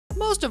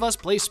Most of us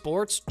play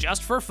sports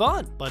just for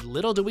fun, but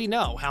little do we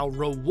know how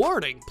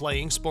rewarding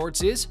playing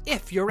sports is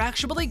if you're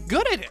actually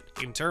good at it.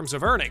 In terms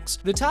of earnings,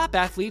 the top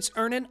athletes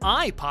earn an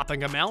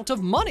eye-popping amount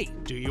of money.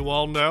 Do you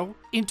all know?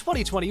 In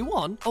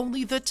 2021,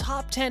 only the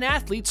top 10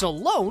 athletes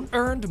alone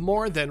earned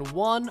more than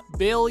 $1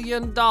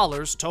 billion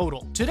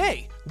total.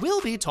 Today,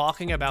 we'll be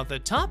talking about the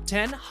top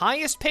 10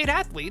 highest paid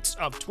athletes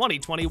of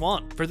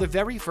 2021. For the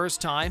very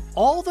first time,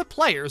 all the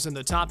players in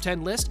the top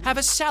 10 list have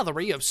a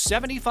salary of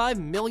 $75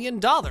 million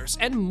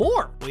and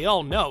more. We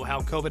all know how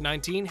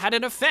COVID-19 had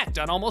an effect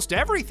on almost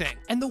everything,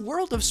 and the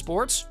world of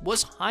sports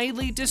was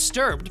highly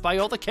disturbed by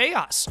all the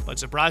chaos. But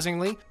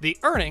surprisingly, the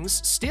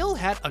earnings still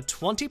had a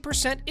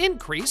 20%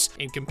 increase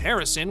in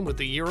comparison with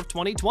the year of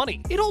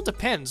 2020. It all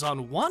depends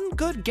on one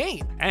good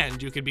game,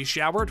 and you can be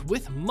showered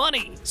with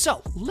money.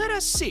 So let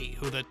us see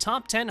who the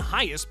top 10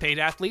 highest paid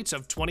athletes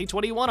of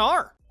 2021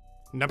 are.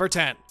 Number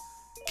 10.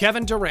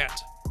 Kevin Durant.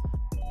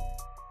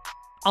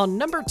 On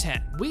number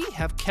 10, we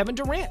have Kevin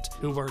Durant,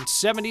 who earned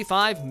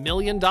 $75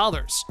 million.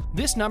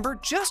 This number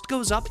just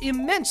goes up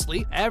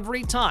immensely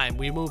every time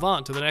we move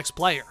on to the next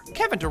player.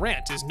 Kevin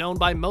Durant is known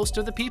by most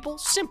of the people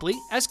simply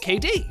as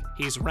KD.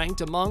 He's ranked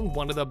among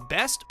one of the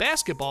best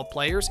basketball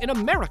players in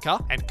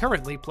America and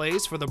currently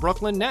plays for the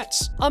Brooklyn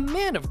Nets. A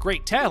man of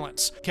great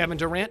talents, Kevin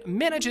Durant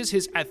manages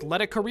his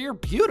athletic career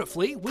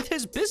beautifully with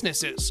his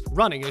businesses.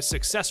 Running a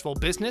successful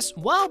business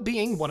while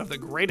being one of the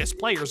greatest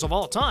players of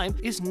all time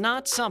is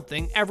not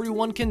something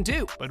everyone can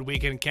do, but we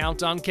can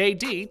count on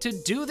KD to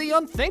do the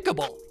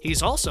unthinkable.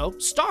 He's also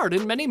starred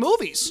in many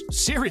movies.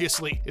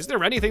 Seriously, is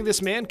there anything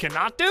this man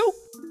cannot do?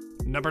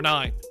 Number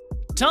 9.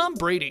 Tom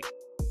Brady.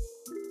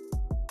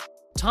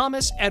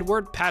 Thomas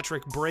Edward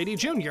Patrick Brady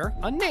Jr.,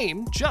 a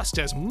name just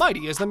as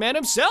mighty as the man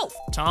himself.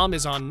 Tom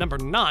is on number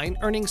 9,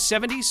 earning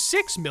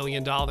 $76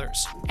 million.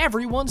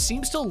 Everyone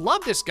seems to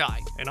love this guy,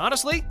 and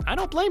honestly, I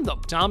don't blame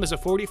them. Tom is a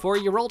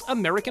 44-year-old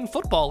American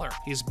footballer.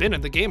 He's been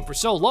in the game for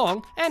so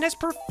long and has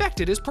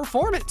perfected his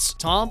performance.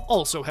 Tom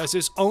also has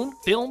his own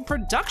film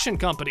production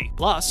company.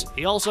 Plus,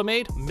 he also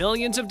made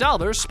millions of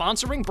dollars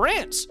sponsoring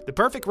brands. The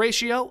perfect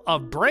ratio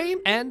of brain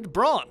and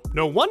brawn.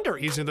 No wonder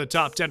he's in the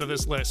top 10 of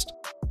this list.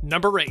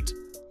 Number 8.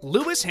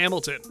 Lewis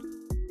Hamilton.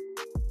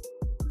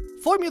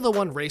 Formula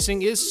One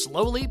racing is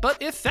slowly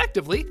but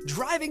effectively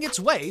driving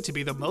its way to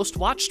be the most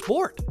watched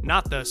sport.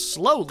 Not the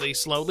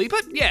slowly,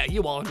 but yeah,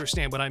 you all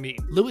understand what I mean.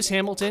 Lewis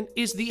Hamilton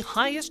is the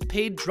highest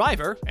paid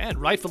driver, and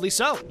rightfully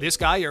so. This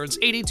guy earns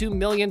 $82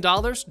 million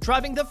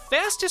driving the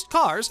fastest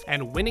cars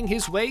and winning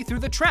his way through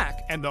the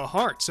track and the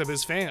hearts of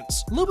his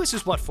fans. Lewis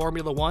is what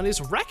Formula One is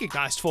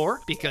recognized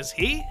for because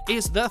he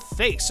is the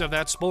face of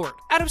that sport.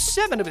 Out of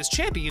 7 of his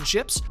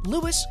championships,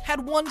 Lewis had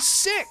won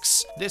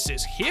 6. This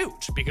is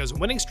huge because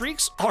winning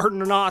streaks are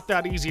not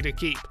that easy to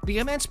keep. The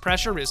immense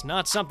pressure is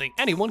not something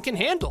anyone can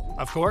handle.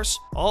 Of course,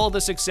 all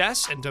the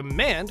success and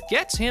demand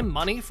gets him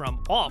money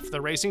from off the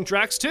racing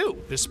tracks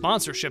too. The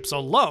sponsorships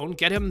alone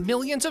get him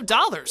millions of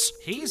dollars.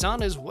 He's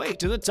on his way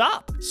to the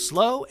top.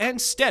 Slow and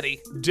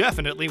steady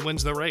definitely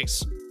wins the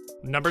race.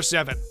 Number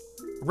 7.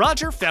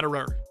 Roger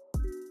Federer.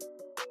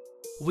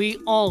 We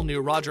all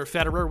knew Roger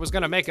Federer was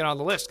going to make it on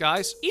the list,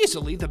 guys.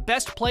 Easily the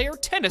best player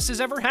tennis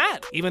has ever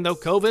had. Even though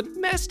COVID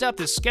messed up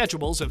the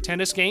schedules of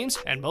tennis games,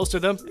 and most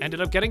of them ended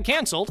up getting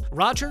canceled,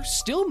 Roger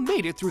still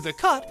made it through the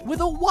cut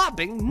with a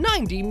whopping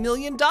 $90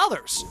 million.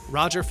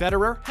 Roger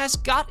Federer has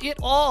got it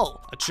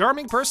all. A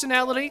charming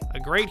personality, a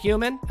great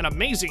human, an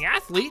amazing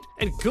athlete,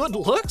 and good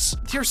looks.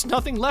 There's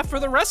nothing left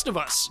for the rest of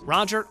us.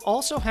 Roger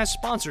also has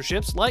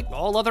sponsorships like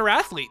all other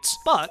athletes,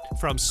 but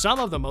from some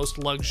of the most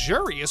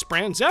luxurious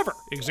brands ever.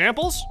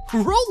 Examples?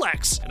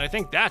 Rolex! And I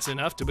think that's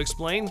enough to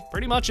explain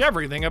pretty much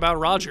everything about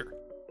Roger.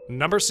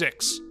 Number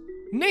 6.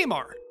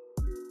 Neymar.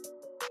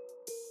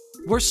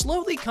 We're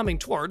slowly coming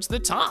towards the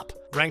top.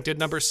 Ranked at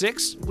number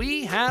 6,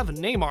 we have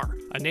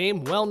Neymar, a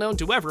name well known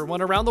to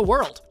everyone around the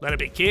world. Let it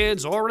be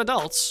kids or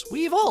adults,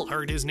 we've all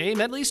heard his name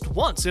at least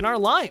once in our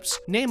lives.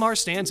 Neymar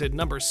stands at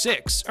number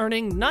 6,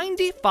 earning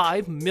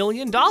 $95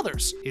 million.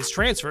 His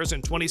transfers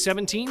in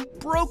 2017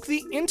 broke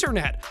the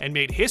internet and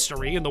made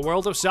history in the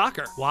world of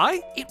soccer.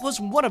 Why? It was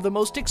one of the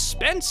most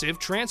expensive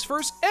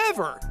transfers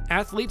ever.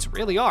 Athletes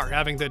really are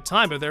having the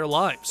time of their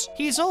lives.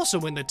 He's also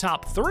in the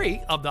top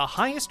 3 of the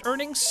highest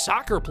earning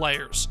soccer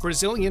players.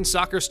 Brazilian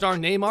soccer star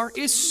Neymar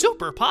is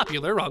super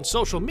popular on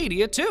social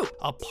media too,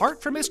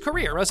 apart from his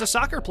career as a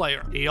soccer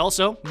player. He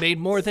also made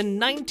more than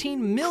 $19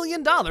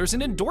 million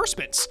in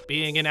endorsements.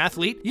 Being an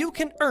athlete, you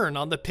can earn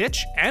on the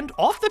pitch and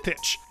off the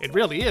pitch. It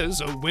really is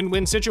a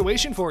win-win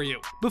situation for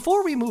you.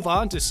 Before we move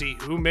on to see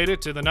who made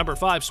it to the number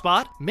 5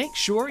 spot, make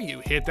sure you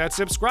hit that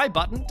subscribe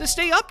button to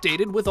stay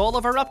updated with all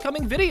of our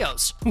upcoming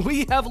videos.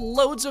 We have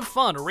loads of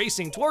fun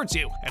racing towards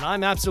you, and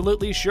I'm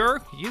absolutely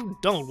sure you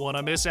don't want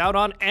to miss out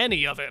on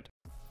any of it.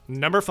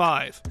 Number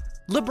 5.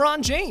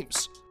 LeBron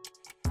James.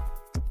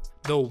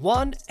 The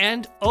one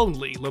and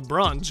only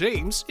LeBron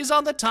James is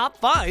on the top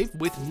 5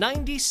 with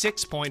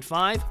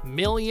 $96.5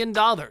 million.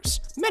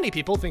 Many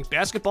people think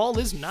basketball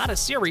is not a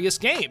serious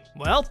game.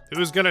 Well,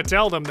 who's gonna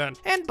tell them then?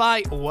 And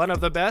by one of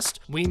the best,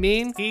 we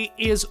mean he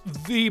is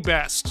the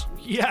best.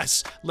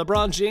 Yes,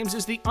 LeBron James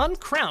is the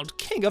uncrowned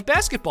king of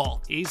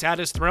basketball. He's had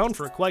his throne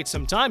for quite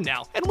some time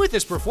now, and with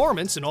his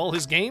performance in all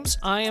his games,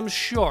 I am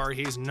sure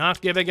he's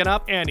not giving it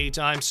up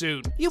anytime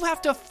soon. You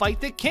have to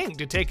fight the king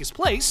to take his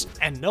place,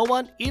 and no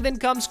one even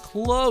comes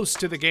close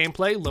to the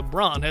gameplay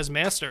LeBron has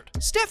mastered.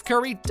 Steph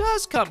Curry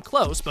does come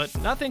close, but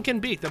nothing can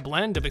beat the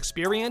blend of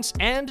experience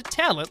and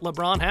talent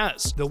LeBron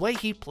has. The way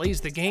he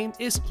plays the game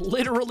is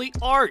literally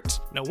art.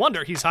 No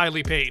wonder he's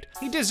highly paid.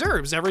 He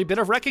deserves every bit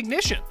of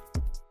recognition.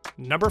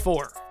 Number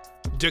 4.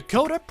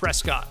 Dakota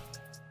Prescott.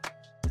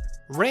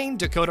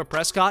 Dakota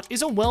Prescott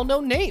is a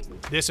well-known name.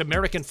 This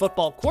American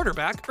football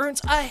quarterback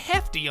earns a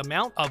hefty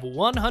amount of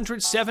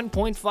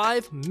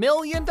 $107.5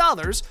 million,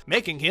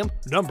 making him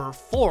number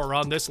 4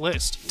 on this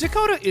list.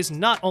 Dakota is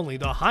not only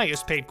the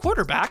highest paid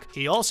quarterback,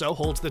 he also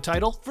holds the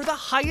title for the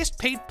highest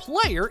paid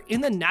player in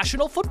the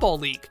National Football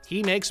League.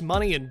 He makes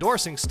money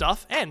endorsing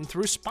stuff and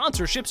through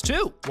sponsorships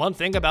too. One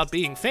thing about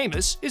being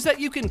famous is that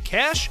you can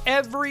cash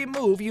every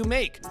move you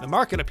make. The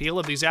market appeal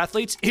of these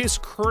athletes is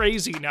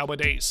crazy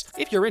nowadays.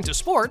 If you're into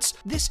sports,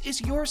 this is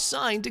your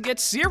sign to get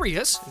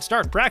serious and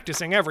start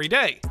practicing every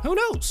day. Who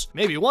knows?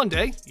 Maybe one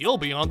day you'll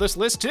be on this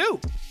list too.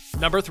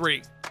 Number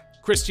 3.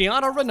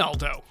 Cristiano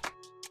Ronaldo.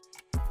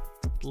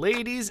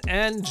 Ladies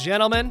and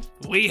gentlemen,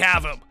 we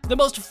have him. The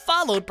most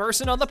followed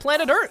person on the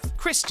planet Earth,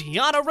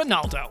 Cristiano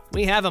Ronaldo.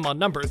 We have him on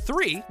number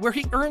 3, where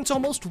he earns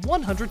almost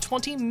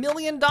 $120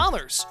 million.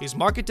 His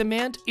market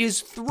demand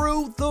is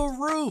through the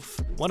roof.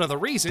 One of the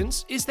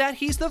reasons is that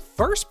he's the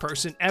first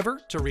person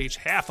ever to reach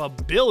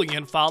 500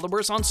 million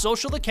followers on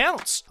social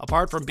accounts.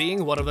 Apart from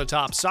being one of the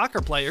top soccer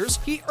players,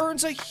 he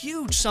earns a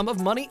huge sum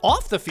of money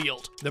off the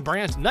field. The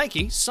brand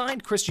Nike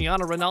signed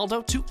Cristiano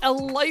Ronaldo to a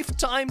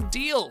lifetime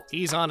deal.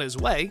 He's on his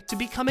way to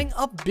becoming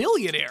a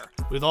billionaire.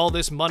 With all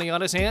this money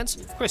on his hands,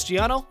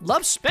 Cristiano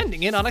loves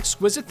spending it on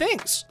exquisite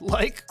things,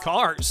 like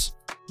cars.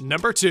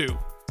 Number 2.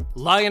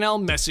 Lionel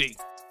Messi.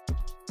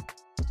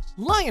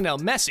 Lionel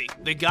Messi,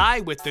 the guy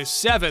with the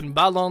 7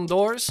 Ballon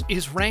d'Ors,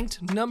 is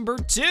ranked number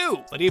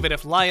 2. But even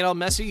if Lionel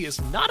Messi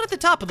is not at the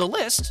top of the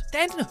list,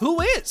 then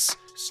who is?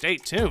 Stay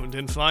tuned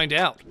and find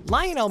out.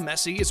 Lionel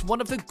Messi is one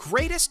of the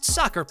greatest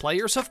soccer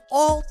players of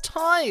all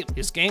time.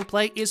 His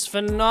gameplay is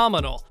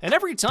phenomenal, and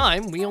every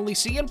time we only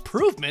see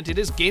improvement in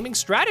his gaming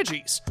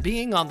strategies.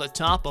 Being on the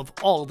top of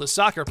all the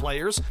soccer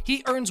players,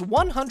 he earns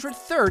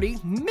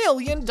 $130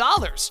 million,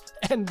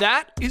 and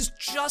that is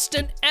just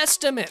an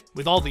estimate.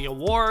 With all the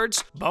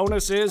awards,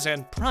 bonuses,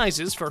 and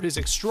prizes for his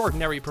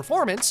extraordinary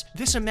performance,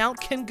 this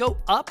amount can go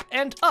up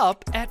and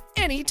up at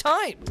any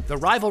time. The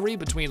rivalry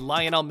between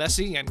Lionel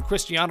Messi and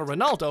Cristiano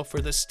Ronaldo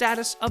for the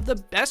status of the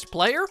best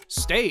player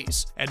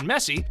stays, and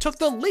Messi took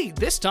the lead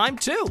this time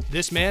too.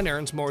 This man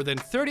earns more than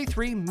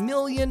 $33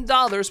 million with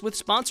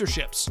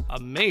sponsorships.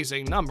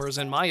 Amazing numbers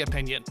in my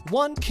opinion.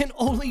 One can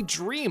only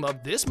dream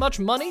of this much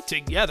money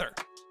together.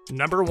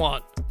 Number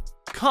 1.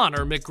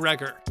 Conor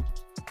McGregor.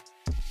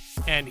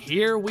 And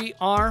here we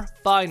are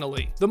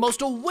finally, the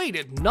most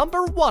awaited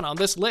number 1 on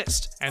this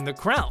list, and the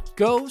crown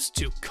goes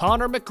to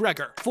Conor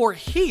McGregor, for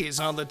he is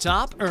on the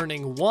top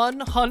earning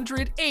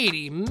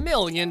 $180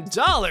 million.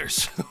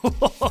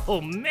 Oh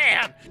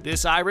man,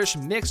 this Irish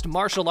mixed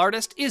martial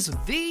artist is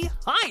the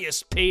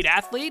highest paid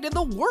athlete in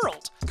the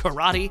world.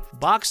 Karate,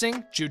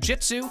 boxing,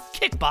 jiu-jitsu,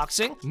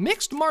 kickboxing,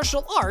 mixed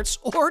martial arts,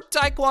 or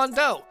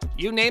taekwondo.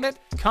 You name it,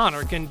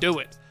 Conor can do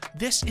it.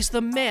 This is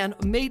the man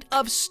made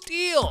of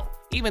steel.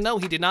 Even though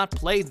he did not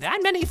play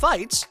that many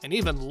fights and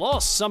even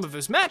lost some of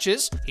his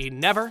matches, he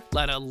never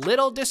let a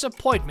little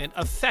disappointment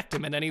affect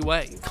him in any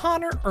way.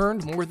 Conor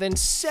earned more than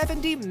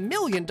 $70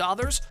 million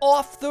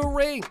off the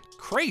ring.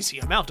 Crazy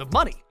amount of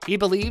money. He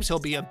believes he'll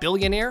be a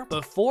billionaire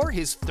before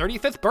his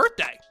 35th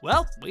birthday.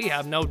 Well, we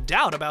have no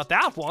doubt about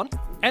that one.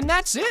 And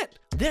that's it.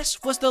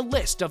 This was the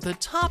list of the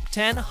top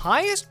 10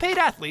 highest paid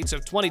athletes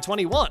of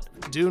 2021.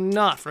 Do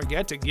not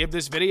forget to give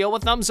this video a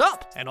thumbs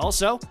up. And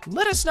also,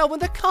 let us know in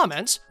the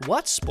comments,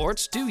 what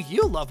sports do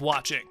you love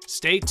watching?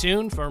 Stay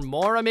tuned for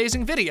more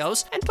amazing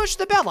videos and push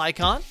the bell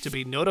icon to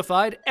be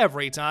notified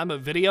every time a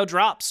video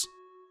drops.